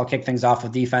I guess I'll kick things off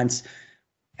with defense,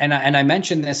 and I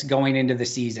mentioned this going into the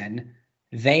season,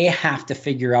 they have to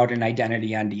figure out an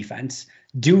identity on defense,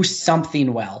 do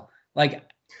something well. Like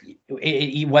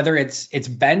whether it's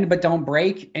bend but don't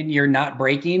break, and you're not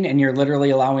breaking, and you're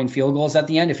literally allowing field goals at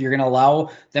the end. If you're going to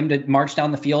allow them to march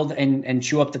down the field and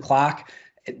chew up the clock,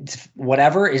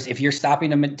 whatever is, if you're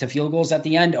stopping them to field goals at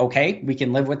the end, okay, we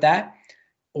can live with that.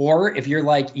 Or if you're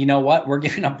like, you know what, we're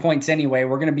giving up points anyway,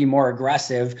 we're going to be more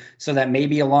aggressive so that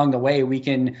maybe along the way we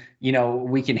can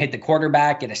hit the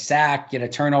quarterback, get a sack, get a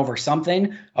turnover,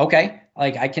 something. Okay.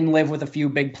 Like I can live with a few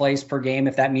big plays per game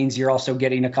if that means you're also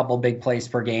getting a couple big plays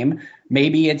per game.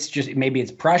 Maybe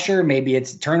it's pressure, maybe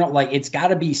it's turnover. Like it's got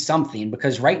to be something,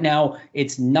 because right now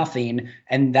it's nothing,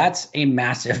 and that's a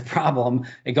massive problem.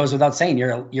 It goes without saying.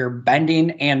 You're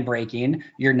bending and breaking.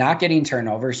 You're not getting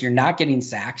turnovers. You're not getting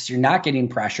sacks. You're not getting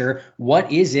pressure. What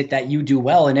is it that you do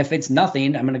well? And if it's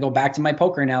nothing, I'm going to go back to my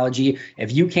poker analogy.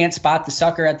 If you can't spot the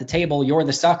sucker at the table, you're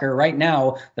the sucker. Right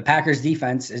now, the Packers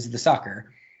defense is the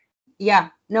sucker. Yeah,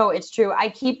 no, it's true. I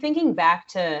keep thinking back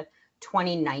to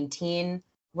 2019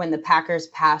 when the Packers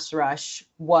pass rush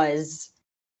was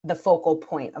the focal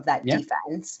point of that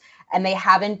defense. And they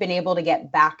haven't been able to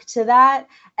get back to that.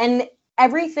 And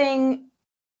everything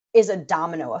is a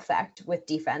domino effect with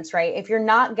defense, right? If you're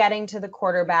not getting to the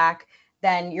quarterback,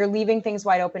 then you're leaving things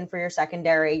wide open for your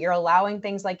secondary. You're allowing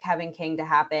things like Kevin King to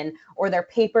happen, or they're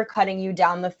paper cutting you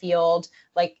down the field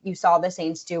like you saw the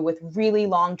Saints do with really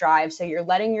long drives. So you're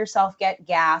letting yourself get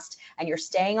gassed and you're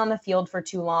staying on the field for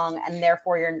too long, and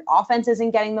therefore your offense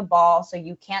isn't getting the ball. So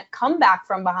you can't come back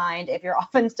from behind if your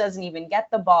offense doesn't even get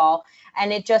the ball.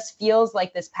 And it just feels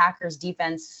like this Packers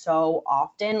defense so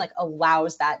often like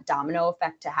allows that domino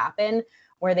effect to happen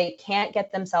where they can't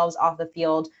get themselves off the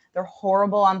field. They're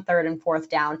horrible on 3rd and 4th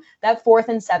down. That 4th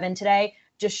and 7 today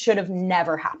just should have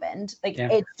never happened.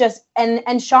 It's just,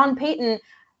 and Sean Payton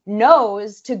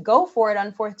knows to go for it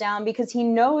on 4th down because he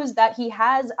knows that he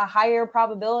has a higher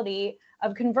probability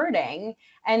of converting.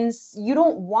 And you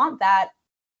don't want that.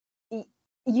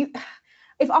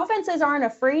 If offenses aren't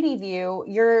afraid of you,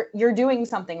 you're doing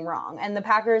something wrong. And the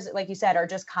Packers, like you said, are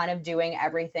just kind of doing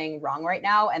everything wrong right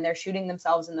now. And they're shooting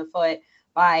themselves in the foot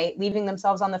by leaving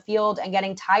themselves on the field and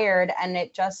getting tired, and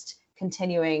it just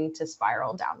continuing to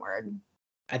spiral downward.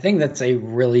 I think that's a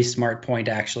really smart point,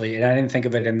 actually. And I didn't think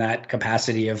of it in that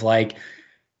capacity of like,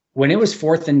 when it was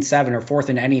 4th and 7 or 4th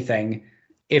and anything,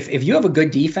 if you have a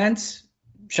good defense,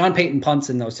 Sean Payton punts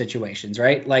in those situations,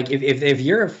 right? Like if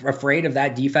you're afraid of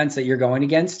that defense that you're going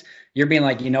against, you're being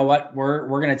like, you know what, we're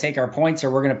going to take our points,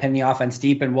 or we're going to pin the offense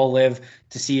deep, and we'll live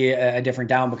to see a different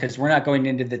down, because we're not going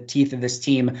into the teeth of this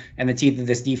team and the teeth of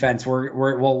this defense.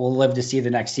 We'll live to see the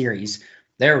next series.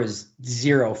 There was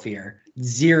zero fear,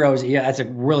 zeros. Yeah, that's a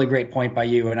really great point by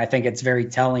you, and I think it's very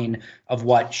telling of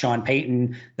what Sean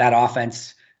Payton, that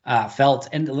offense, felt.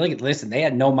 And listen, they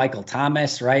had no Michael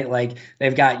Thomas, right? Like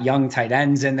they've got young tight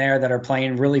ends in there that are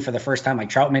playing really for the first time. Like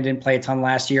Troutman didn't play a ton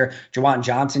last year. Jawan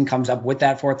Johnson comes up with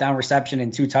that 4th down reception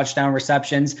and 2 touchdown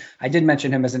receptions. I did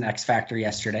mention him as an X factor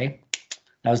yesterday.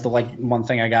 That was the one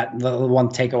thing I got, the one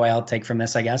takeaway I'll take from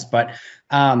this, I guess. But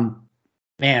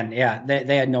man, yeah,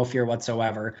 they had no fear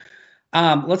whatsoever.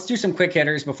 Let's do some quick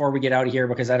hitters before we get out of here,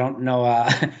 because I don't know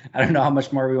how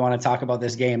much more we want to talk about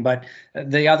this game. But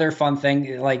the other fun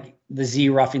thing, like the Z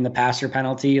roughing the passer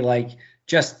penalty, like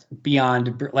just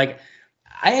beyond, like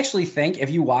I actually think if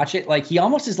you watch it, like he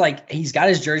almost is like, he's got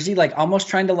his jersey, like almost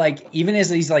trying to like, even as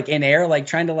he's like in air, like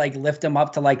trying to like lift him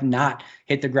up to like not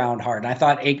hit the ground hard. And I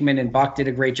thought Aikman and Buck did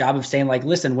a great job of saying like,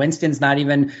 listen, Winston's not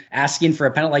even asking for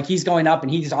a penalty. Like he's going up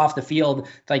and he's off the field.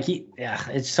 Like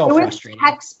it's so frustrating.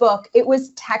 It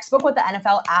was textbook what the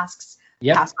NFL asks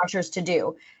pass rushers to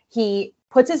do. He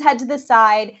puts his head to the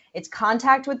side. It's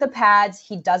contact with the pads.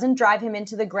 He doesn't drive him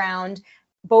into the ground.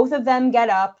 Both of them get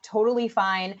up totally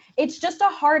fine. It's just a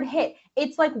hard hit.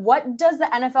 It's like, what does the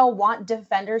NFL want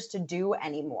defenders to do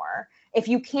anymore? If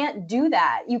you can't do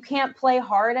that, you can't play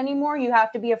hard anymore. You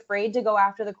have to be afraid to go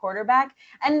after the quarterback.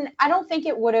 And I don't think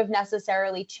it would have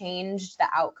necessarily changed the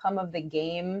outcome of the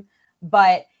game,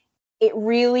 but it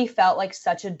really felt like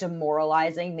such a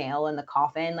demoralizing nail in the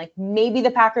coffin. Like maybe the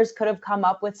Packers could have come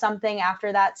up with something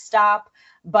after that stop,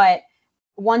 but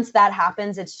once that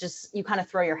happens, it's just, you kind of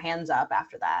throw your hands up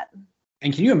after that.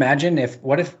 And can you imagine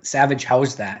what if Savage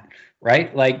housed that,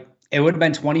 right? Like it would have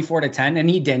been 24-10, and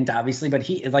he didn't obviously, but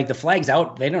he, like the flag's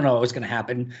out. They don't know what was going to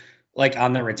happen like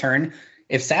on the return.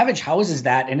 If Savage houses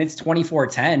that and it's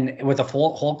 24-10 with a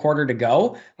whole quarter to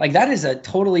go, like that is a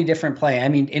totally different play. I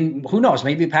mean, who knows?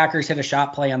 Maybe Packers hit a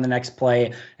shot play on the next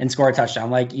play and score a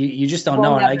touchdown. Like you just don't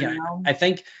know. And again, I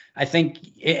think,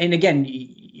 and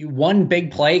again, one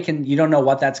big play you don't know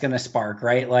what that's going to spark,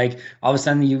 right? Like all of a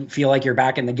sudden you feel like you're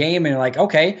back in the game and you're like,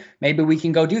 okay, maybe we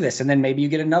can go do this. And then maybe you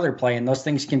get another play, and those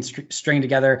things can string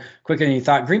together quicker than you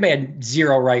thought. Green Bay had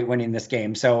zero right winning this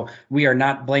game. So we are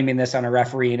not blaming this on a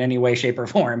referee in any way, shape, or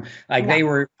form. Like they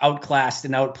were outclassed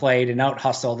and outplayed and out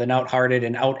hustled and out hearted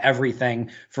and out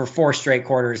everything for 4 straight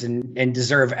quarters and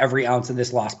deserve every ounce of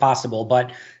this loss possible.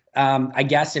 But I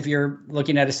guess if you're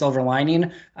looking at a silver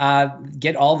lining,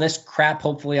 get all this crap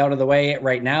hopefully out of the way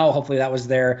right now. Hopefully that was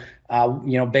their,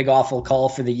 big awful call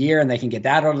for the year, and they can get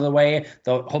that out of the way.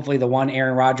 Though hopefully the one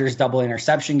Aaron Rodgers double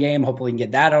interception game, hopefully we can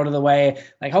get that out of the way.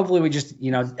 Like hopefully we just,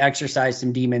 exercise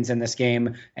some demons in this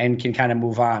game and can kind of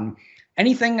move on.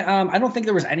 Anything, I don't think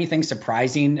there was anything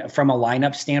surprising from a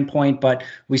lineup standpoint, but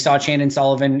we saw Chandon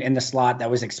Sullivan in the slot. That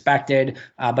was expected,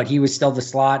 but he was still the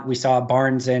slot. We saw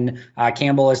Barnes and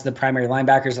Campbell as the primary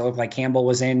linebackers. It looked like Campbell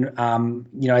was in,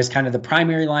 as kind of the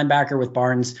primary linebacker, with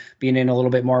Barnes being in a little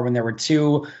bit more when there were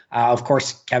two. Of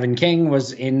course, Kevin King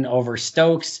was in over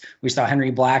Stokes. We saw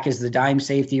Henry Black as the dime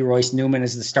safety, Royce Newman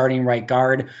as the starting right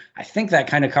guard. I think that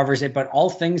kind of covers it, but all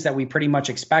things that we pretty much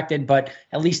expected, but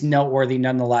at least noteworthy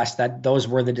nonetheless, that those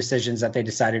were the decisions that they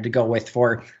decided to go with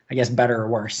for, I guess, better or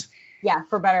worse. Yeah,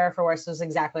 for better or for worse was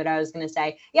exactly what I was going to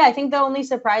say. Yeah, I think the only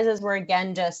surprises were,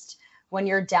 again, just when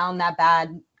you're down that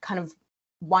bad, kind of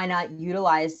why not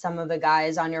utilize some of the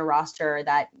guys on your roster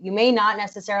that you may not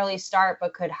necessarily start,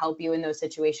 but could help you in those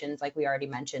situations, like we already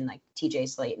mentioned, like TJ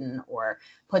Slayton, or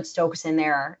put Stokes in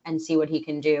there and see what he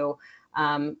can do.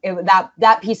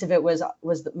 That piece of it was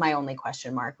my only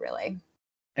question mark, really.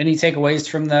 Any takeaways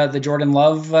from the Jordan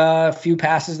Love few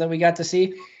passes that we got to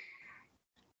see?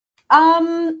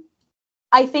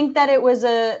 I think that it was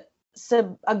a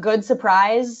good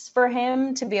surprise for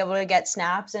him to be able to get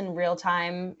snaps in real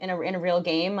time in a real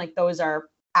game. Like, those are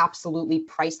absolutely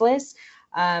priceless.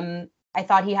 I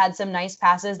thought he had some nice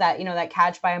passes. That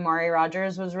catch by Amari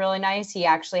Rodgers was really nice. He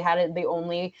actually had the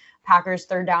only Packers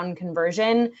third down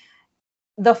conversion.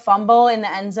 The fumble in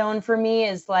the end zone for me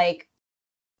is like,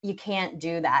 you can't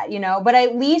do that, but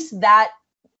at least that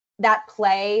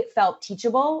play felt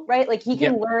teachable, right? Like, he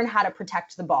can learn how to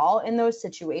protect the ball in those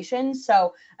situations.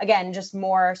 So again, just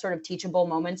more sort of teachable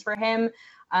moments for him.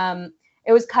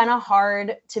 It was kind of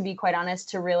hard, to be quite honest,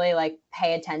 to really like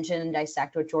pay attention and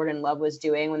dissect what Jordan Love was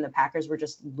doing when the Packers were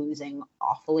just losing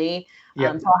awfully. So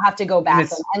I'll have to go back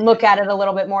and look at it a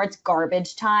little bit more. It's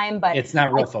garbage time, but it's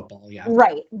not real football. Yeah.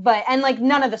 Right. And like,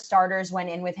 none of the starters went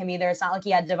in with him either. It's not like he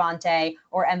had Devontae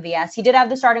or MVS. He did have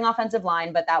the starting offensive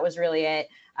line, but that was really it.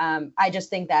 I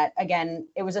just think that, again,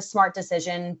 it was a smart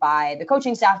decision by the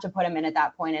coaching staff to put him in at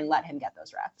that point and let him get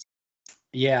those reps.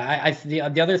 Yeah,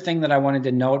 the other thing that I wanted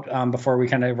to note before we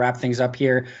kind of wrap things up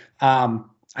here,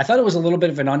 I thought it was a little bit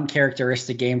of an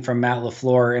uncharacteristic game from Matt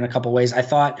LaFleur in a couple ways. I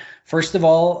thought, first of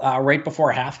all, right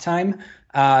before halftime,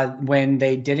 when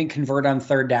they didn't convert on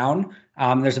third down,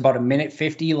 there's about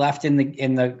 1:50 left in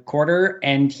the quarter,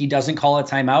 and he doesn't call a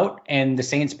timeout, and the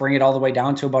Saints bring it all the way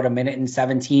down to about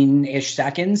 1:17-ish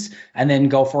seconds, and then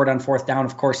go for it on fourth down.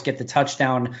 Of course, get the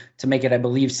touchdown to make it, I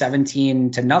believe,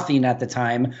 17-0 at the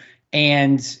time.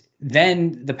 And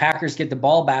then the Packers get the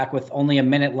ball back with only a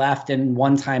minute left and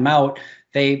one timeout.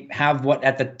 They have what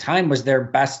at the time was their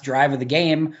best drive of the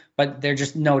game, but there's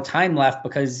just no time left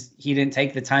because he didn't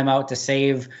take the timeout to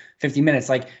save 50 minutes.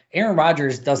 Like, Aaron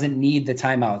Rodgers doesn't need the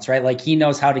timeouts, right? Like, he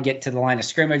knows how to get to the line of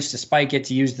scrimmage, to spike it,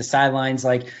 to use the sidelines.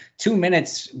 Like, 2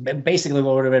 minutes, basically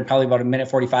what would have been probably about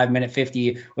 1:45,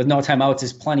 1:50 with no timeouts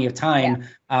is plenty of time.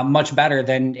 Much better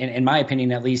than, in my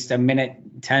opinion, at least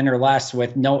 1:10 or less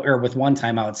with one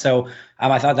timeout. So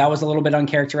I thought that was a little bit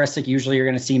uncharacteristic. Usually you're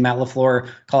going to see Matt LaFleur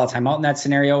call a timeout in that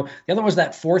scenario. The other was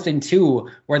that 4th and 2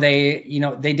 where they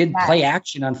did play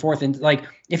action on 4th and, like,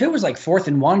 if it was like 4th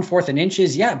and 1, 4th and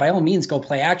inches, yeah, by all means go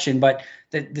play action. But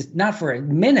not for a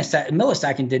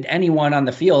millisecond did anyone on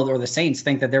the field or the Saints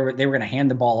think that they were going to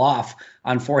hand the ball off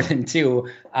on 4th and 2.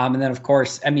 And then, of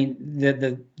course, I mean,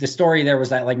 the story there was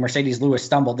that, like, Mercedes Lewis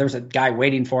stumbled. There was a guy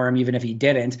waiting for him, even if he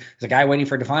didn't. There's a guy waiting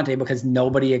for Devontae because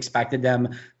nobody expected them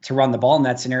to run the ball in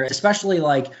that scenario, especially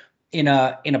like in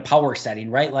a power setting,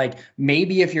 right? Like,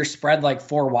 maybe if you're spread like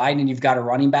 4 wide and you've got a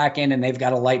running back in and they've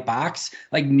got a light box,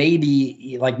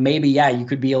 maybe, yeah, you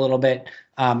could be a little bit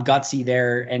gutsy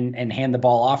there and hand the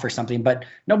ball off or something, but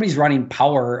nobody's running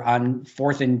power on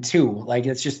 4th and 2. Like, it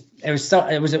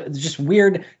was just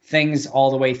weird things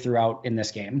all the way throughout in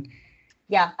this game.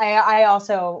 Yeah. I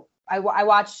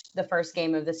watched the first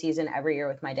game of the season every year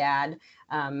with my dad.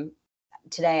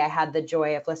 Today I had the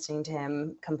joy of listening to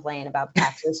him complain about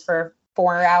Packers for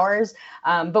 4 hours.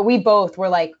 But we both were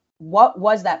like, what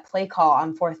was that play call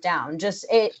on 4th down? Just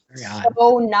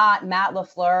so not Matt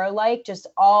LaFleur, like, just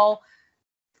all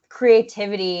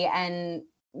creativity and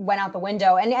went out the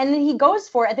window. And then he goes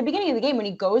for it at the beginning of the game when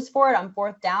he goes for it on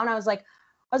 4th down. I was like,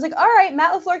 all right,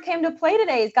 Matt LaFleur came to play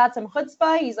today. He's got some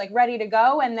chutzpah. He's like ready to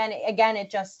go. And then again,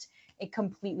 it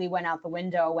completely went out the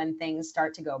window when things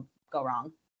start to go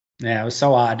wrong. Yeah, it was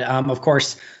so odd. Of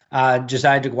course,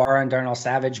 Josiah DeGuara and Darnell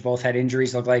Savage both had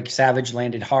injuries. Looked like Savage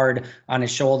landed hard on his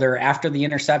shoulder after the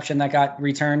interception that got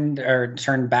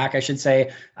turned back, I should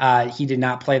say. He did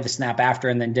not play the snap after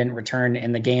and then didn't return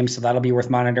in the game, so that'll be worth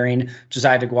monitoring.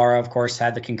 Josiah DeGuara, of course,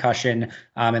 had the concussion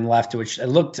and left, which it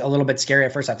looked a little bit scary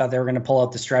at first. I thought they were going to pull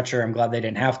out the stretcher. I'm glad they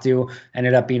didn't have to.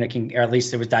 Ended up being or at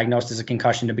least it was diagnosed as a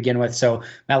concussion to begin with. So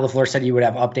Matt LaFleur said he would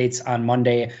have updates on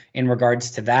Monday in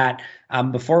regards to that.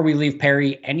 Before we leave,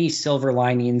 Perri, any silver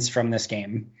linings from this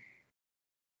game?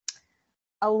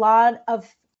 A lot of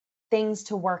things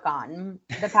to work on.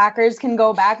 The Packers can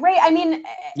go back, right? I mean,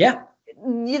 yeah,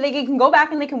 they can go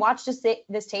back and they can watch this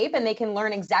tape and they can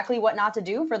learn exactly what not to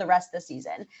do for the rest of the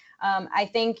season. I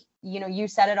think, you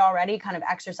said it already, kind of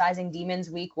exercising demons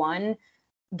week one,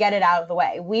 get it out of the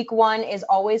way. Week one is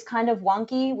always kind of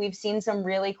wonky. We've seen some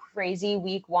really crazy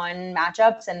week one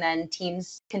matchups, and then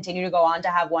teams continue to go on to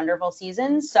have wonderful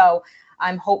seasons. So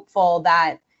I'm hopeful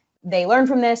that they learn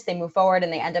from this, they move forward,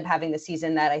 and they end up having the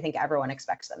season that I think everyone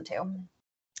expects them to.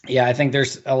 Yeah, I think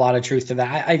there's a lot of truth to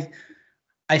that.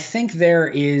 I think there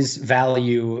is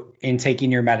value in taking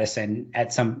your medicine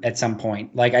at some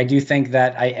point. Like, I do think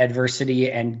that adversity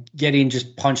and getting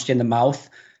just punched in the mouth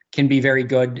can be very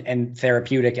good and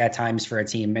therapeutic at times for a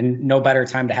team, and no better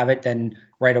time to have it than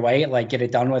right away. Like, get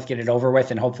it done with, get it over with,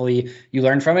 and hopefully you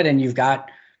learn from it. And you've got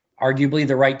arguably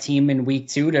the right team in week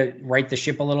 2 to right the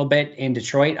ship a little bit in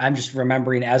Detroit. I'm just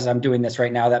remembering as I'm doing this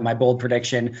right now that my bold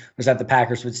prediction was that the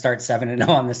Packers would start 7-0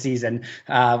 on the season,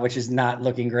 which is not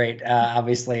looking great.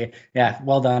 Obviously. Yeah.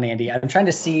 Well done, Andy. I'm trying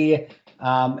to see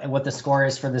what the score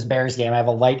is for this Bears game. I have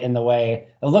a light in the way.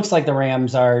 It looks like the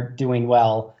Rams are doing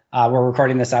well. We're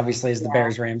recording this obviously as the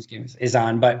Bears-Rams game is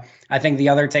on, but I think the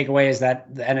other takeaway is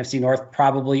that the NFC North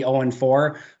probably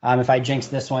 0-4. If I jinx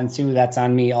this one too, that's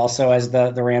on me also, as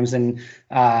the Rams and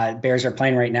Bears are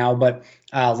playing right now. But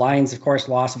Lions, of course,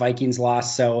 lost. Vikings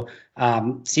lost. So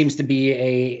seems to be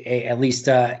a at least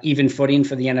even footing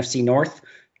for the NFC North.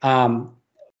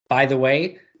 By the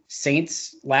way,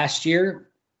 Saints last year,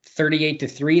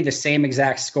 38-3, the same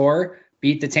exact score.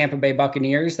 Beat the Tampa Bay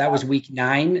Buccaneers. That was week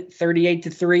 9,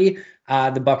 38-3.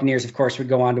 The Buccaneers, of course, would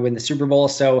go on to win the Super Bowl.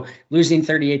 So losing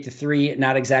 38-3,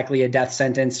 not exactly a death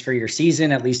sentence for your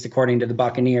season, at least according to the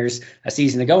Buccaneers a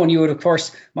season ago. And you would, of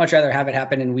course, much rather have it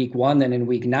happen in week 1 than in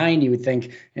week 9. You would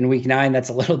think in week 9, that's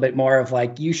a little bit more of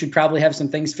like, you should probably have some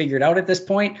things figured out at this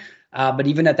point. But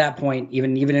even at that point,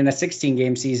 even in a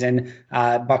 16-game season,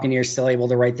 Buccaneers still able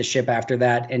to right the ship after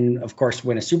that and, of course,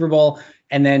 win a Super Bowl.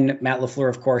 And then Matt LaFleur,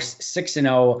 of course,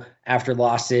 6-0 after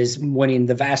losses, winning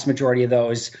the vast majority of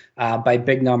those by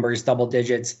big numbers, double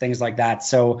digits, things like that.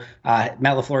 So Matt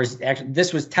LaFleur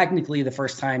this was technically the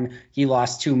first time he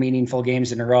lost 2 meaningful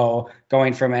games in a row,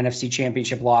 going from NFC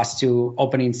Championship loss to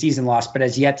opening season loss, but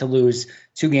has yet to lose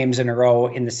 2 games in a row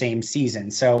in the same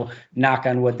season. So knock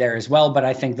on wood there as well. But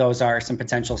I think those are some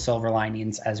potential silver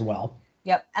linings as well.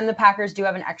 Yep. And the Packers do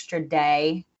have an extra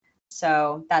day.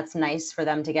 So that's nice for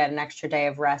them to get an extra day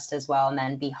of rest as well, and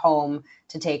then be home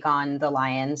to take on the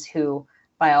Lions, who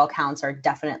by all counts are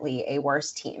definitely a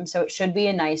worse team. So it should be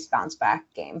a nice bounce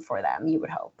back game for them, you would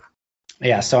hope.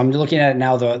 Yeah, so I'm looking at it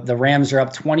now. The Rams are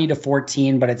up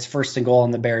 20-14, but it's 1st and goal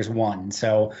and the Bears won.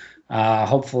 So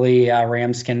hopefully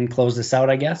Rams can close this out,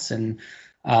 I guess, and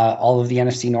all of the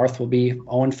NFC North will be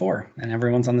 0-4, and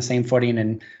everyone's on the same footing,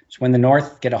 and just win the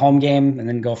North, get a home game, and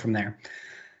then go from there.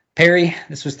 Perri,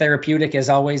 this was therapeutic as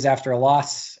always after a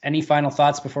loss. Any final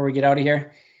thoughts before we get out of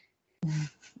here?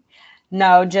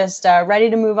 No, just ready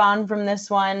to move on from this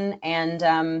one. And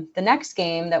the next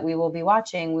game that we will be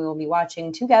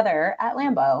watching together at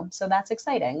Lambeau. So that's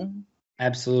exciting.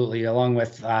 Absolutely. Along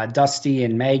with Dusty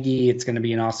and Maggie, it's going to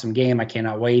be an awesome game. I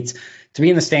cannot wait to be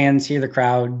in the stands, hear the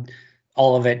crowd,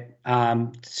 all of it.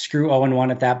 Screw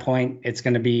 0-1 at that point. It's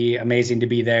going to be amazing to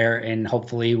be there, and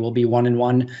hopefully we'll be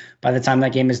 1-1 by the time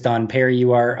that game is done. Perri,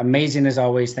 you are amazing as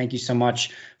always. Thank you so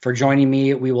much for joining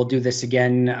me. We will do this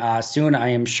again soon, I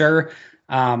am sure.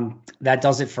 That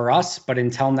does it for us. But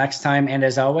until next time, and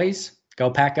as always,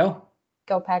 go Pack, go.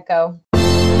 Go Pack, go.